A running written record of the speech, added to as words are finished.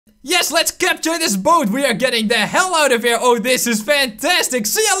Yes, let's capture this boat. We are getting the hell out of here. Oh, this is fantastic.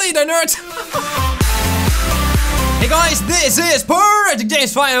 See you later, nerds. Hey guys, this is Project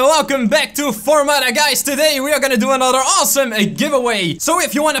James and welcome back to Formata. Guys, today we are gonna do another awesome giveaway. So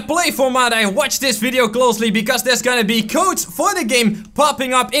if you wanna play Formata, watch this video closely because there's gonna be codes for the game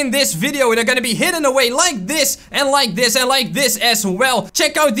popping up in this video. They're gonna be hidden away like this and like this and like this as well.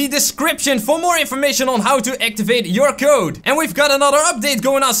 Check out the description for more information on how to activate your code. And we've got another update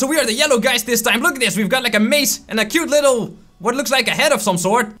going on, so we are the yellow guys this time. Look at this, we've got like a mace and a cute little... what looks like a head of some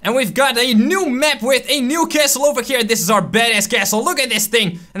sort. And we've got a new map with a new castle over here. This is our badass castle. Look at this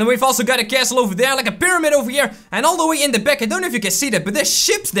thing. And then we've also got a castle over there, like a pyramid over here. And all the way in the back, I don't know if you can see that, but there's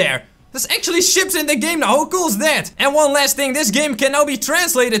ships there. There's actually ships in the game now. How cool is that? And one last thing, this game can now be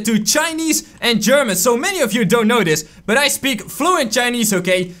translated to Chinese and German. So many of you don't know this, but I speak fluent Chinese,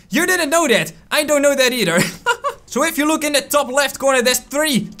 okay? You didn't know that. I don't know that either. So if you look in the top left corner, there's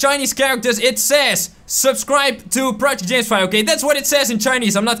 3 Chinese characters. It says, subscribe to Project James, okay? That's what it says in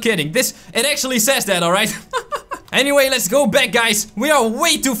Chinese, I'm not kidding. It actually says that, alright? Anyway, let's go back, guys. We are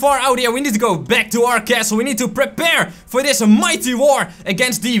way too far out here. We need to go back to our castle. We need to prepare for this mighty war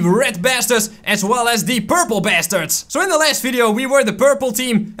against the red bastards as well as the purple bastards. So in the last video, we were the purple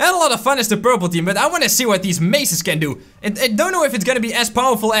team. I had a lot of fun as the purple team, but I want to see what these maces can do. I don't know if it's gonna be as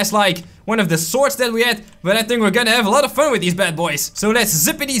powerful as like one of the swords that we had, but I think we're gonna have a lot of fun with these bad boys. So let's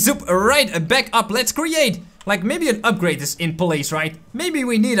zippity zoop right back up. Let's create like maybe an upgrade is in place, right? Maybe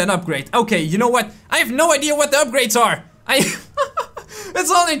we need an upgrade. Okay, you know what? I have no idea what the upgrades are.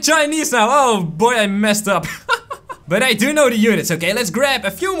 It's all in Chinese now. Oh boy, I messed up. But I do know the units, okay? Let's grab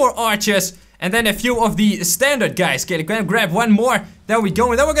a few more archers and then a few of the standard guys. Okay, gonna grab one more. There we go.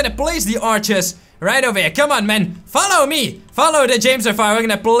 And then we're gonna place the archers right over here. Come on, man. Follow me. Follow the James Fire. We're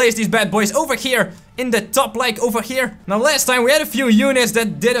gonna place these bad boys over here in the top, like over here. Now, last time we had a few units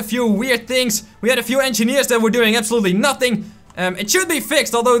that did a few weird things. We had a few engineers that were doing absolutely nothing. It should be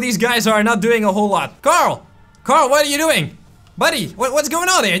fixed, although these guys are not doing a whole lot. Carl, what are you doing? Buddy, what's going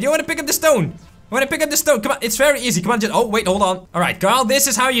on here? Do you want to pick up the stone? I want to pick up the stone. Come on, it's very easy. Come on, just... oh, wait, hold on. Alright, Carl, this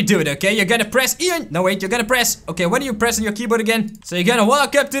is how you do it, okay? You're gonna press Ian. No, wait, you're gonna press... okay, what do you press on your keyboard again? So you're gonna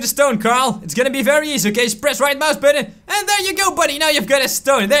walk up to the stone, Carl. It's gonna be very easy, okay? Just press right mouse button. And there you go, buddy. Now you've got a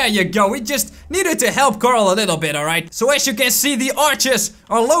stone. There you go. We just needed to help Carl a little bit, alright? So as you can see, the archers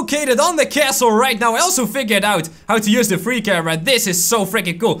are located on the castle right now. I also figured out how to use the free camera. This is so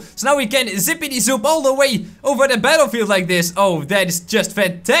freaking cool. So now we can zippity zoop all the way over the battlefield like this. Oh, that is just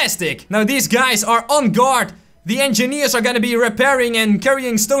fantastic. Now these guys are on guard. The engineers are gonna be repairing and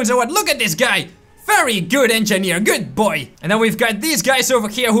carrying stones and what? Look at this guy! Very good engineer, good boy! And then we've got these guys over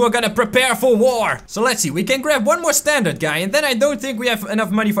here who are gonna prepare for war. So let's see, we can grab one more standard guy and then I don't think we have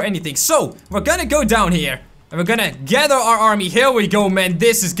enough money for anything. So, we're gonna go down here and we're gonna gather our army. Here we go, man,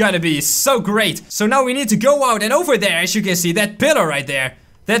 this is gonna be so great. So now we need to go out and over there, as you can see, that pillar right there.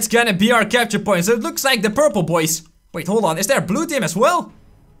 That's gonna be our capture point. So it looks like the purple boys. Wait, hold on, is there a blue team as well?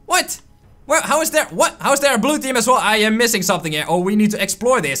 What? Well, how is there a blue team as well? I am missing something here. Oh, we need to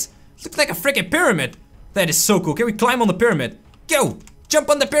explore this. It looks like a freaking pyramid. That is so cool. Can we climb on the pyramid? Go! Jump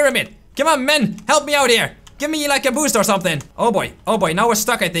on the pyramid! Come on, men! Help me out here! Give me like a boost or something. Oh boy, now we're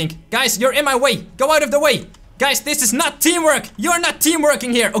stuck, I think. Guys, you're in my way. Go out of the way. Guys, this is not teamwork. You're not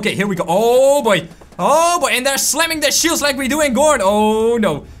teamworking here. Okay, here we go. Oh boy. Oh boy, and they're slamming their shields like we do in Gord. Oh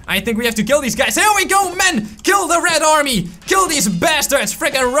no. I think we have to kill these guys. Here we go, men! Kill the red army! Kill these bastards!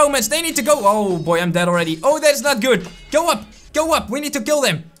 Freaking Romans, they need to go. Oh boy, I'm dead already. Oh, that's not good. Go up! Go up! We need to kill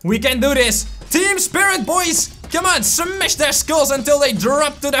them. We can do this. Team spirit, boys! Come on, smash their skulls until they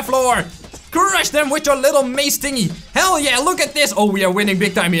drop to the floor. Crush them with your little mace thingy. Hell yeah, look at this. Oh, we are winning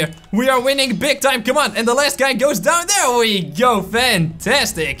big time here. We are winning big time. Come on, and the last guy goes down. There we go.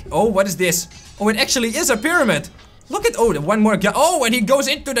 Fantastic. Oh, what is this? Oh, it actually is a pyramid. Look at, oh, one more guy. Oh, and he goes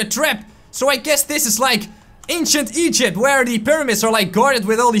into the trap. So I guess this is like ancient Egypt, where the pyramids are like guarded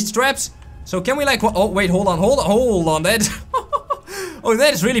with all these traps. So can we like, oh wait, hold on, that oh,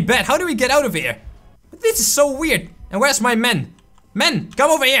 that is really bad. How do we get out of here? This is so weird. And where's my men? Men,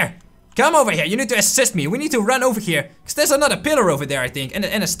 come over here. Come over here, you need to assist me. We need to run over here, because there's another pillar over there, I think, and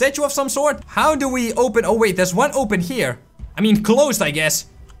a statue of some sort. How do we open, oh wait, there's one open here. I mean, closed, I guess.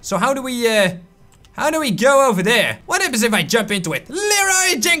 So how do we go over there? What happens if I jump into it?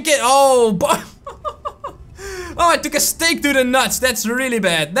 Leroy Jenkins! Oh, boy. Oh, I took a stake to the nuts. That's really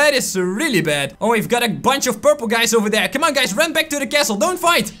bad. That is really bad. Oh, we've got a bunch of purple guys over there. Come on, guys, run back to the castle. Don't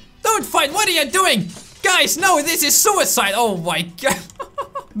fight. Don't fight. What are you doing? Guys, no, this is suicide. Oh, my God.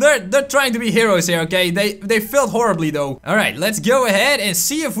 They're trying to be heroes here, okay? They failed horribly, though. Alright, let's go ahead and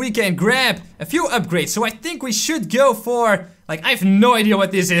see if we can grab a few upgrades. So I think we should go for Like, I have no idea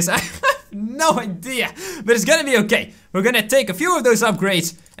what this is. I have no idea. But it's gonna be okay. We're gonna take a few of those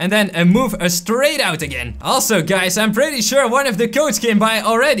upgrades and then move straight out again. Also, guys, I'm pretty sure one of the codes came by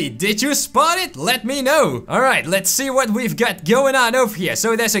already. Did you spot it? Let me know. Alright, let's see what we've got going on over here.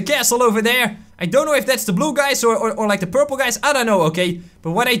 So there's a castle over there. I don't know if that's the blue guys or like the purple guys. I don't know, okay?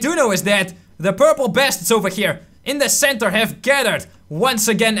 But what I do know is that the purple bastards over here in the center have gathered once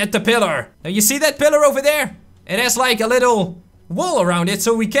again at the pillar. Now, you see that pillar over there? It has like a little wall around it,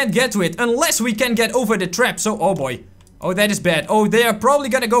 so we can't get to it unless we can get over the trap. So, oh boy. Oh, that is bad. Oh, they are probably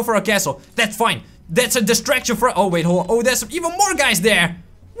gonna go for a castle. That's fine. That's a distraction for... Oh, wait, hold on. Oh, there's even more guys there.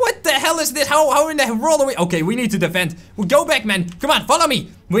 What the hell is this? How in the world are we... Okay, we need to defend. We'll go back, man. Come on, follow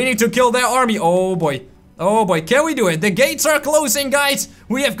me. We need to kill their army. Oh, boy. Oh, boy. Can we do it? The gates are closing, guys.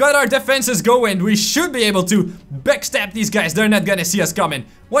 We have got our defenses going. We should be able to backstab these guys. They're not gonna see us coming.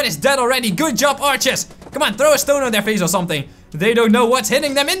 What is that already? Good job, archers. Come on, throw a stone on their face or something. They don't know what's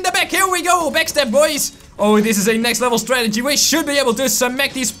hitting them in the back. Here we go. Backstab, boys. Oh, this is a next level strategy. We should be able to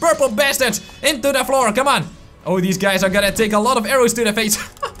smack these purple bastards into the floor. Come on. Oh, these guys are gonna take a lot of arrows to the face.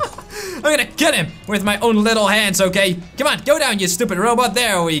 I'm gonna kill him with my own little hands, okay? Come on, go down, you stupid robot.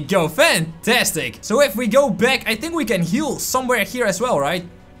 There we go. Fantastic. So if we go back, I think we can heal somewhere here as well, right?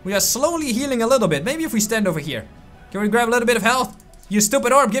 We are slowly healing a little bit. Maybe if we stand over here. Can we grab a little bit of health? You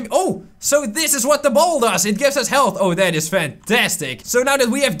stupid orb, give me... Oh, so this is what the ball does. It gives us health. Oh, that is fantastic. So now that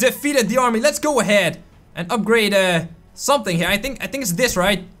we have defeated the army, let's go ahead and upgrade something here. I think it's this,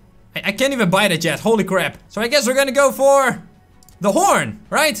 right? I can't even buy that yet. Holy crap. So I guess we're gonna go for the horn,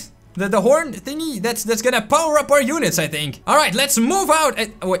 right? The horn thingy that's gonna power up our units, I think. All right, let's move out.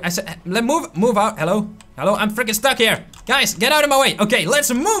 Oh, wait, I said let move out. Hello, I'm freaking stuck here. Guys, get out of my way. Okay, let's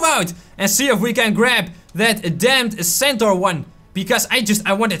move out and see if we can grab that damned centaur one. Because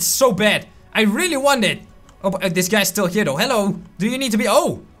I want it so bad. I really want it. Oh, but this guy's still here though. Hello. Do you need to be...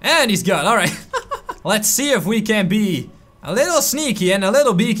 Oh, and he's gone. All right. Let's see if we can be a little sneaky and a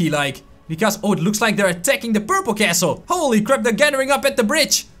little beaky like. Because, oh, it looks like they're attacking the purple castle. Holy crap, they're gathering up at the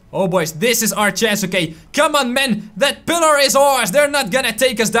bridge. Oh, boys, this is our chance, okay? Come on, men. That pillar is ours. They're not gonna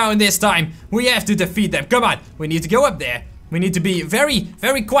take us down this time. We have to defeat them. Come on. We need to go up there. We need to be very,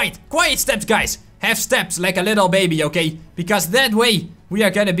 very quiet. Quiet steps, guys. Have steps like a little baby, okay? Because that way we are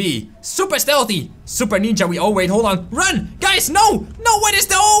gonna be super stealthy, super ninja. Oh wait, hold on, run, guys! No, no, what is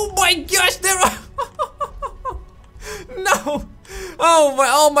the? Oh my gosh, there are. No, oh my,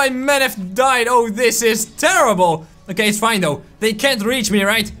 all my men have died. Oh, this is terrible. Okay, it's fine though. They can't reach me,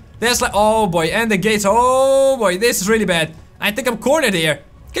 right? There's like, oh boy, and the gates. Oh boy, this is really bad. I think I'm cornered here.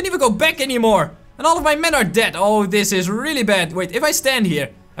 Can't even go back anymore, and all of my men are dead. Oh, this is really bad. Wait, if I stand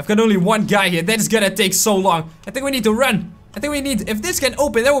here. I've got only one guy here. That is gonna take so long. I think we need to run. I think we need... If this can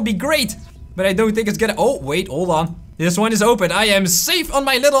open, that would be great. But I don't think it's gonna... Oh, wait, hold on. This one is open. I am safe on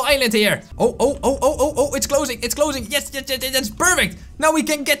my little island here. Oh, it's closing. It's closing. Yes, that's perfect. Now we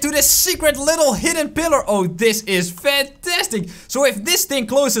can get to this secret little hidden pillar. Oh, this is fantastic. So if this thing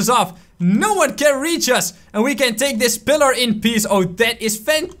closes off, no one can reach us. And we can take this pillar in peace. Oh, that is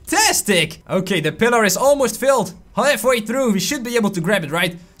fantastic. Okay, the pillar is almost filled. Halfway through, we should be able to grab it,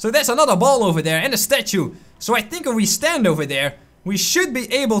 right? So there's another ball over there and a statue. So I think if we stand over there, we should be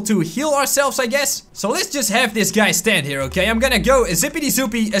able to heal ourselves, I guess. So let's just have this guy stand here, okay? I'm gonna go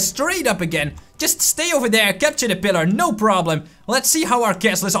zippity-zoopy straight up again. Just stay over there, capture the pillar, no problem. Let's see how our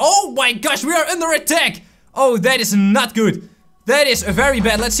castle is. Oh my gosh, we are under attack. Oh, that is not good. That is very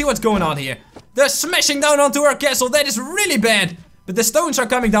bad. Let's see what's going on here. They're smashing down onto our castle. That is really bad. But the stones are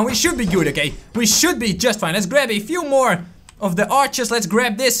coming down. We should be good, okay? We should be just fine. Let's grab a few more of the archers. Let's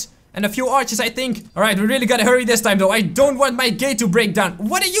grab this. And a few archers, I think. Alright, we really gotta hurry this time, though. I don't want my gate to break down.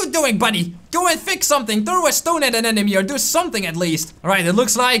 What are you doing, buddy? Go and fix something. Throw a stone at an enemy or do something at least. Alright, it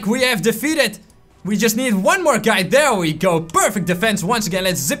looks like we have defeated. We just need one more guy. There we go. Perfect defense once again.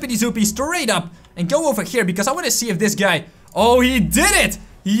 Let's zippity-zoopy straight up and go over here because I want to see if this guy... Oh, he did it!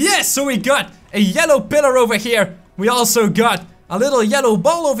 Yes, so we got a yellow pillar over here. We also got a little yellow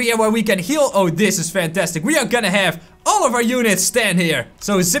ball over here where we can heal. Oh, this is fantastic. We are gonna have all of our units stand here.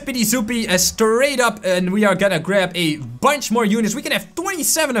 So zippity-zoopy straight up, and we are gonna grab a bunch more units. We can have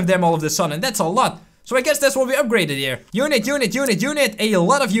 27 of them all of a sudden. That's a lot. So I guess that's what we upgraded here. Unit, a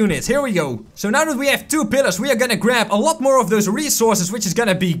lot of units. Here we go. So now that we have 2 pillars, we are gonna grab a lot more of those resources, which is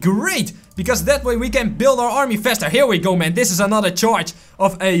gonna be great. Because that way we can build our army faster. Here we go, man. This is another charge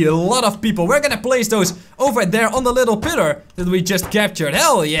of a lot of people. We're gonna place those over there on the little pillar that we just captured.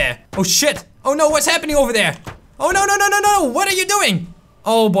 Hell yeah. Oh shit. Oh no, what's happening over there? Oh no. What are you doing?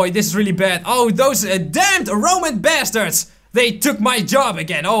 Oh boy, this is really bad. Oh, those damned Roman bastards. They took my job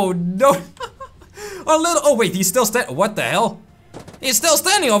again. Oh no. Our little, oh wait, he's still standing. What the hell? He's still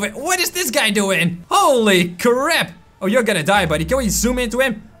standing over it. What is this guy doing? Holy crap. Oh, you're gonna die, buddy. Can we zoom into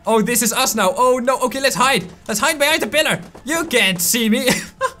him? Oh, this is us now. Oh no, okay, let's hide. Let's hide behind the pillar. You can't see me.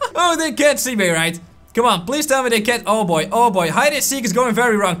 Oh, they can't see me, right? Come on, please tell me they can't. Oh boy, hide and seek is going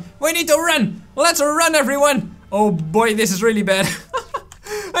very wrong. We need to run. Let's run, everyone. Oh boy, this is really bad.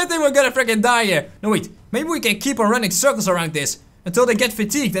 I think we're gonna freaking die here. No, wait, maybe we can keep on running circles around this until they get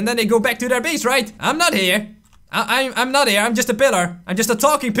fatigued and then they go back to their base, right? I'm not here. I'm not here. I'm just a pillar. I'm just a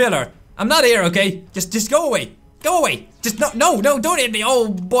talking pillar. I'm not here, okay? Just go away. Go away. Just no, don't hit me. Oh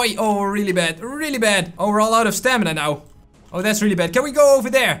boy, oh, really bad, really bad. Oh, we're all out of stamina now. Oh, that's really bad. Can we go over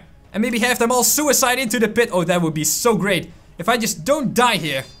there and maybe have them all suicide into the pit? Oh, that would be so great. If I just don't die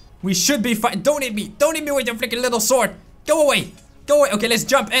here, we should be fine. Don't hit me. Don't hit me with your freaking little sword. Go away. Go away. Okay, let's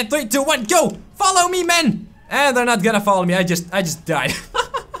jump. And 3, 2, 1, go. Follow me, men. And they're not gonna follow me. I just died.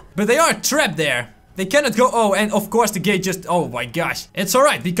 But they are trapped there. They cannot go. Oh, and of course the gate just, oh my gosh. It's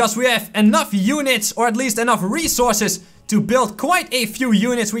alright because we have enough units, or at least enough resources to build quite a few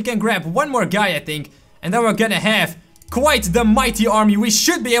units. We can grab one more guy, I think. And then we're gonna have quite the mighty army. We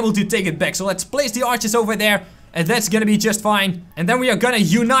should be able to take it back. So let's place the archers over there. And that's gonna be just fine. And then we are gonna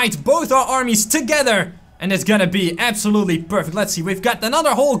unite both our armies together. And it's gonna be absolutely perfect. Let's see, we've got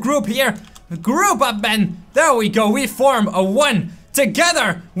another whole group here. Group up, men. There we go, we form a one.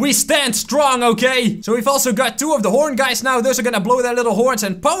 Together, we stand strong, okay? So we've also got 2 of the horn guys now. Those are gonna blow their little horns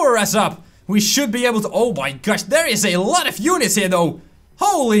and power us up. We should be able to, oh my gosh, there is a lot of units here though.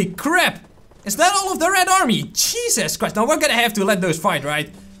 Holy crap. Is that all of the Red Army? Jesus Christ. Now we're gonna have to let those fight, right?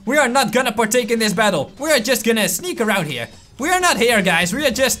 We are not gonna partake in this battle. We are just gonna sneak around here. We are not here, guys.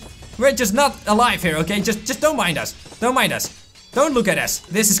 We're just not alive here, okay? Just don't mind us. Don't mind us. Don't look at us.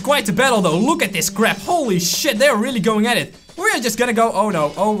 This is quite a battle though. Look at this crap. Holy shit, they're really going at it. We are just gonna go, oh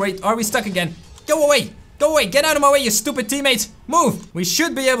no. Oh wait, are we stuck again? Go away. Go away. Get out of my way, you stupid teammates. Move. We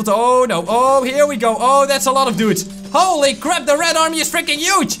should be able to, oh no. Oh, here we go. Oh, that's a lot of dudes. Holy crap, the Red Army is freaking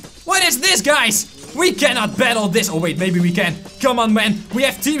huge. What is this, guys? We cannot battle this. Oh wait, maybe we can. Come on, man. We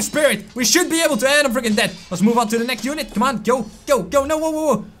have team spirit. We should be able to end them freaking dead. Let's move on to the next unit. Come on, go, go, go. No, whoa,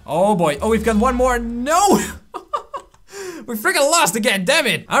 whoa, whoa. Oh boy. Oh, we've got one more. No. We freaking lost again, damn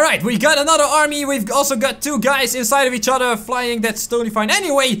it. Alright, we got another army. We've also got 2 guys inside of each other flying. That's totally fine.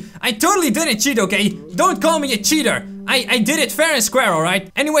 Anyway, I totally didn't cheat, okay? Don't call me a cheater. I did it fair and square,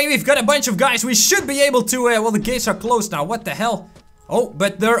 alright? Anyway, we've got a bunch of guys. We should be able to, well, the gates are closed now. What the hell? Oh,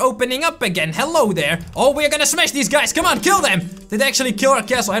 but they're opening up again. Hello there. Oh, we're gonna smash these guys. Come on, kill them. Did they actually kill our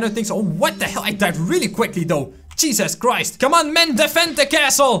castle? I don't think so. Oh, what the hell? I died really quickly, though. Jesus Christ. Come on, men, defend the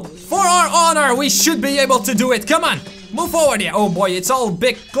castle. For our honor, we should be able to do it. Come on. Move forward here. Oh boy, it's all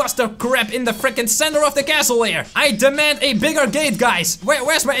big cluster crap in the freaking center of the castle here. I demand a bigger gate, guys.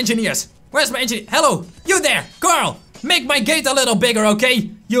 Where's my engineers? Where's my engineer? Hello, you there, Carl. Make my gate a little bigger,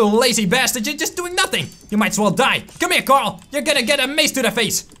 okay? You lazy bastard, you're just doing nothing. You might as well die. Come here, Carl. You're gonna get a mace to the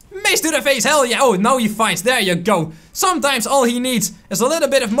face. Mace to the face, hell yeah. Oh, now he fights. There you go. Sometimes all he needs is a little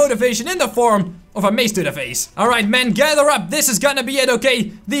bit of motivation in the form of a mace to the face. Alright, men, gather up. This is gonna be it,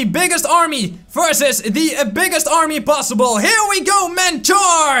 okay? The biggest army versus the biggest army possible. Here we go, men,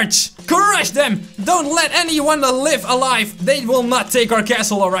 charge! Crush them! Don't let anyone live alive. They will not take our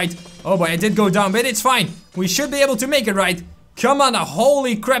castle, alright? Oh boy, I did go down, but it's fine. We should be able to make it, right? Come on,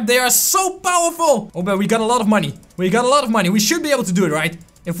 holy crap, they are so powerful! Oh, but we got a lot of money. We got a lot of money. We should be able to do it, right?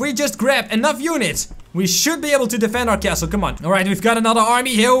 If we just grab enough units, we should be able to defend our castle. Come on. Alright, we've got another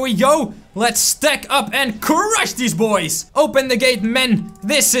army. Here we go. Let's stack up and crush these boys. Open the gate, men.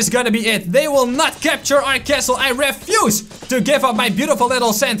 This is gonna be it. They will not capture our castle. I refuse to give up my beautiful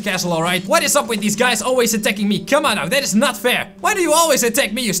little sand castle, alright? What is up with these guys always attacking me? Come on now, that is not fair. Why do you always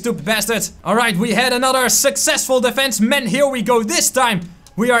attack me, you stupid bastards? Alright, we had another successful defense. Men, here we go. This time,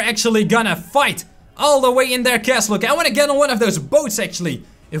 we are actually gonna fight all the way in their castle. Okay, I want to get on one of those boats, actually.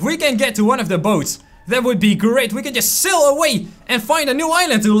 If we can get to one of the boats, that would be great. We can just sail away and find a new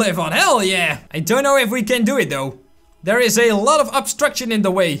island to live on. Hell yeah. I don't know if we can do it, though. There is a lot of obstruction in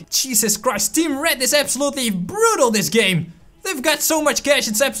the way. Jesus Christ, Team Red is absolutely brutal this game. They've got so much cash,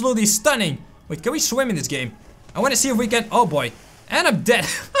 it's absolutely stunning. Wait, can we swim in this game? I want to see if we can... Oh boy. And I'm dead.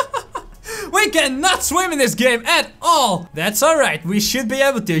 We cannot swim in this game at all. That's alright. We should be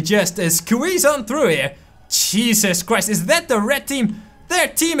able to just squeeze on through here. Jesus Christ, is that the red team? Their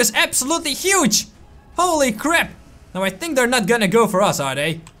team is absolutely huge. Holy crap. Now I think they're not gonna go for us, are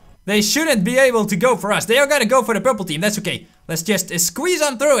they? They shouldn't be able to go for us. They are gonna go for the purple team. That's okay. Let's just squeeze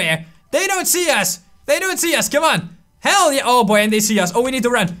on through here. They don't see us. They don't see us. Come on. Hell yeah. Oh boy, and they see us. Oh, we need to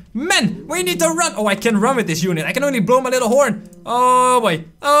run. Men, we need to run. Oh, I can run with this unit. I can only blow my little horn. Oh boy.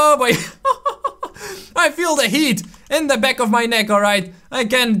 Oh boy. I feel the heat in the back of my neck, alright? I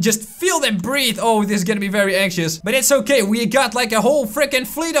can just feel them breathe. Oh, this is gonna be very anxious. But it's okay, we got like a whole freaking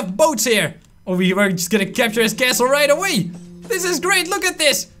fleet of boats here. Oh, we were just gonna capture his castle right away. This is great, look at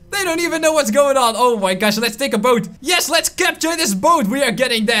this. They don't even know what's going on. Oh my gosh, let's take a boat. Yes, let's capture this boat. We are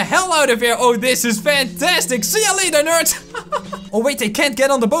getting the hell out of here. Oh, this is fantastic. See you later, nerds. Oh, wait, they can't get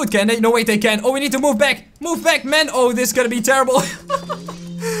on the boat, can they? No, wait, they can. Oh, we need to move back. Move back, man. Oh, this is gonna be terrible.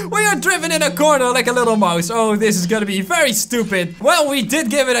 We are driven in a corner like a little mouse. Oh, this is gonna be very stupid. Well, we did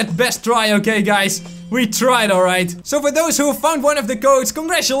give it a best try, okay, guys? We tried, alright. So for those who found one of the codes,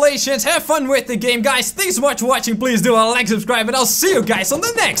 congratulations. Have fun with the game, guys. Thanks so much for watching. Please do a like, subscribe, and I'll see you guys on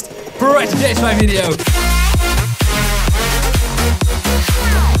the next Project Games video.